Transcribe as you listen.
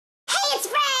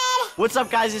What's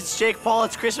up, guys? It's Jake Paul.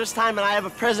 It's Christmas time, and I have a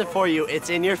present for you. It's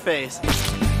in your face.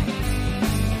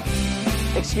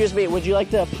 Excuse me, would you like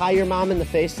to pie your mom in the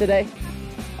face today?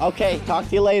 Okay, talk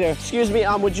to you later. Excuse me,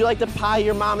 would you like to pie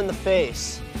your mom in the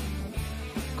face?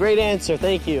 Great answer,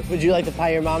 thank you. Would you like to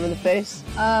pie your mom in the face?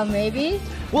 Maybe.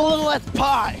 Well, then let's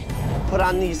pie. Put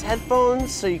on these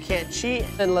headphones so you can't cheat,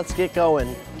 and let's get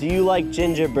going. Do you like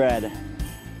gingerbread?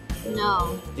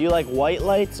 No. Do you like white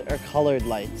lights or colored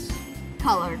lights?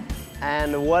 Colored.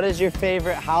 And what is your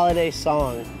favorite holiday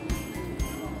song?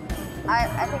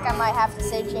 I think I might have to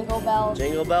say Jingle Bells.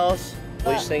 Jingle Bells?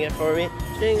 Will you sing it for me?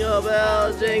 Jingle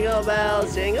bells,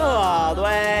 jingle all the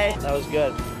way. That was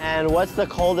good. And what's the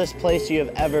coldest place you have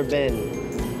ever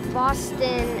been?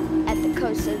 Boston at the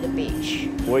coast of the beach.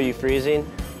 Were you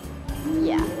freezing?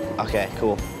 Yeah. Okay,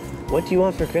 cool. What do you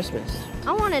want for Christmas?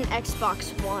 I want an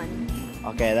Xbox One.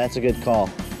 Okay, that's a good call.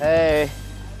 Hey.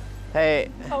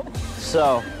 Oh.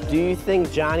 So, do you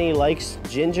think Johnny likes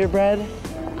gingerbread?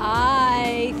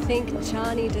 I think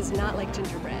Johnny does not like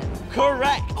gingerbread.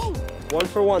 Correct. Oh. 1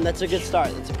 for 1, that's a good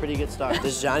start. That's a pretty good start.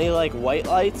 Does Johnny like white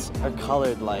lights or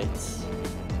colored lights?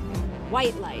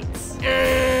 White lights.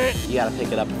 You gotta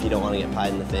pick it up if you don't want to get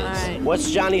pied in the face. All right. What's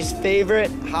Johnny's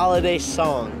favorite holiday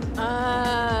song?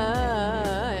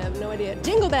 I have no idea.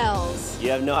 Jingle Bells. You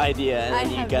have no idea,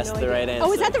 and then you guessed the right answer.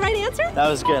 Oh, is that the right answer? That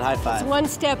was good, high five. It's 1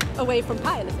 step away from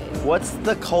pie in the face. What's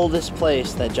the coldest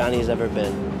place that Johnny's ever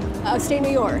been? Upstate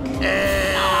New York.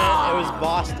 It was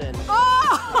Boston.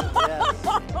 Oh! Yes.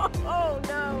 Oh,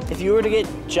 no. If you were to get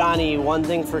Johnny one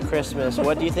thing for Christmas,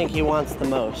 what do you think he wants the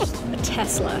most? A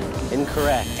Tesla.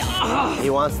 Incorrect. He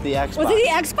wants the Xbox. Was it the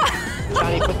Xbox?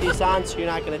 Johnny, put these on so you're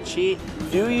not gonna cheat.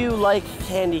 Do you like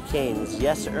candy canes,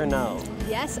 yes or no?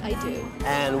 Yes, I do.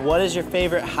 And what is your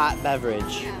favorite hot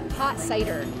beverage? Hot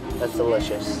cider. That's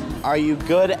delicious. Are you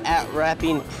good at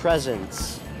wrapping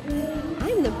presents?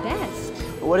 I'm the best.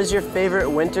 What is your favorite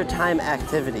wintertime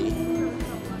activity?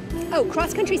 Oh,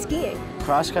 cross-country skiing.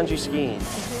 Cross-country skiing.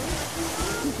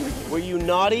 Were you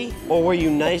naughty or were you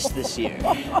nice this year?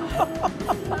 Nice.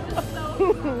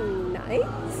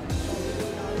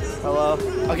 Hello?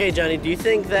 Okay, Johnny, do you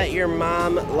think that your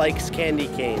mom likes candy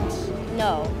canes?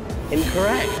 No.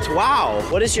 Incorrect. Wow.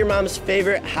 What is your mom's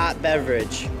favorite hot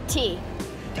beverage? Tea.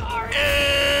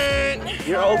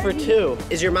 You're 0 for 2.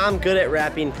 Is your mom good at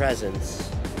wrapping presents?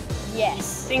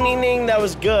 Yes. Ding, ding, ding. That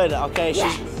was good. Okay,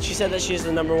 Yes. she said that she's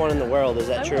the #1 in the world. Is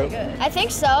that I'm true? really good. I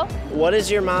think so. What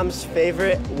is your mom's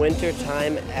favorite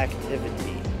wintertime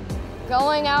activity?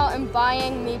 Going out and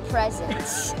buying me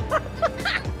presents.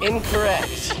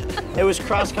 Incorrect. It was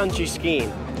cross-country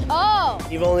skiing. Oh.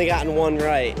 You've only gotten 1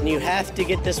 right, and you have to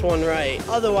get this one right.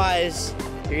 Otherwise,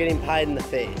 you're getting pied in the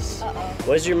face. Uh-oh.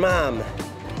 Was your mom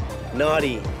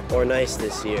naughty or nice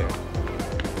this year?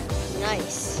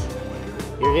 Nice.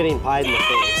 You're getting pied in the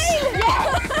face.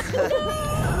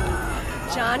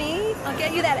 Johnny, I'll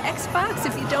get you that Xbox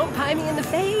if you don't pie me in the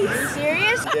face. Are you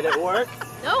serious? Did it work?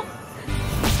 Nope.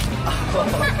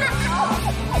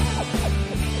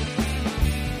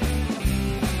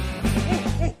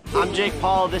 I'm Jake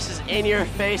Paul. This is In Your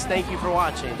Face. Thank you for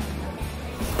watching.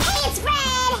 Hey, it's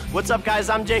Fred! What's up, guys?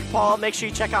 I'm Jake Paul. Make sure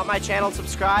you check out my channel,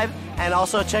 subscribe, and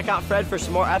also check out Fred for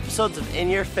some more episodes of In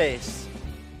Your Face.